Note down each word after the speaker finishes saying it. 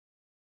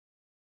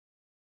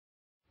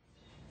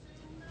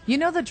You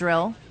know the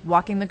drill,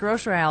 walking the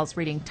grocery aisles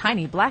reading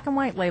tiny black and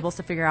white labels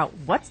to figure out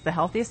what's the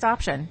healthiest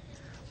option.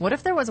 What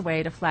if there was a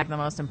way to flag the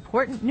most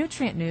important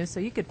nutrient news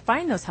so you could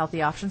find those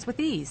healthy options with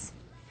ease?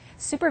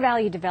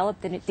 SuperValue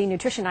developed the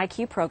Nutrition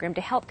IQ program to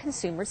help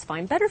consumers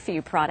find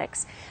better-for-you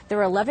products. There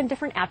are 11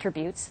 different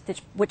attributes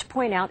which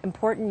point out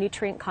important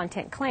nutrient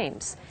content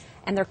claims,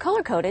 and they're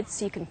color-coded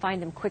so you can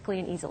find them quickly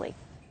and easily.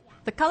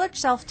 The colored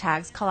shelf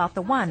tags call out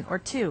the 1 or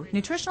 2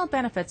 nutritional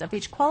benefits of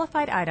each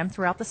qualified item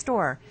throughout the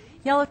store.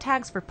 Yellow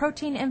tags for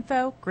protein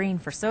info, green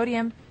for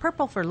sodium,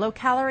 purple for low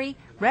calorie,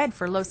 red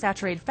for low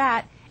saturated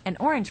fat, and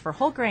orange for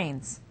whole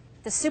grains.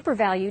 The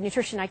SuperValue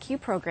Nutrition IQ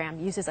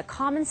program uses a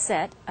common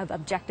set of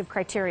objective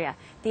criteria,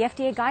 the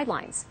FDA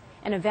guidelines,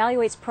 and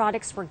evaluates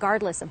products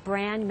regardless of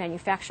brand,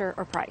 manufacturer,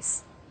 or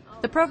price.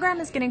 The program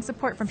is getting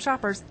support from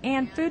shoppers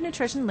and food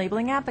nutrition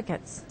labeling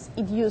advocates.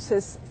 It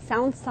uses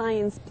sound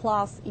science,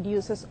 plus it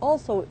uses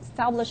also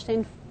established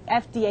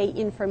FDA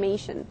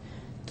information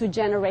to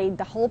generate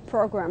the whole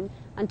program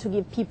and to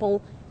give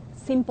people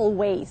simple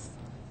ways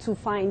to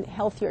find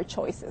healthier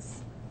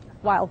choices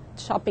while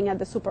shopping at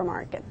the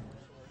supermarket.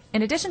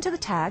 In addition to the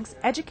tags,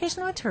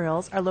 educational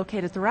materials are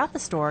located throughout the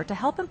store to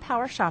help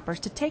empower shoppers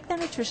to take their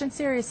nutrition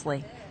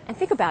seriously. And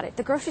think about it,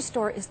 the grocery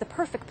store is the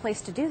perfect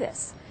place to do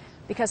this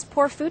because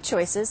poor food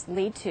choices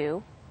lead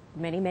to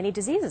many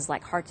diseases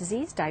like heart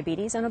disease,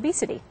 diabetes, and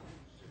obesity.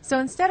 So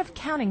instead of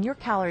counting your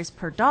calories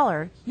per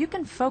dollar, you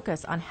can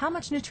focus on how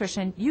much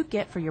nutrition you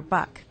get for your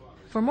buck.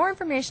 For more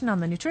information on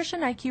the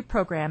Nutrition IQ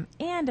program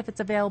and if it's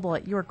available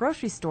at your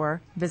grocery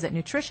store, visit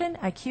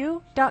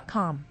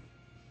nutritioniq.com.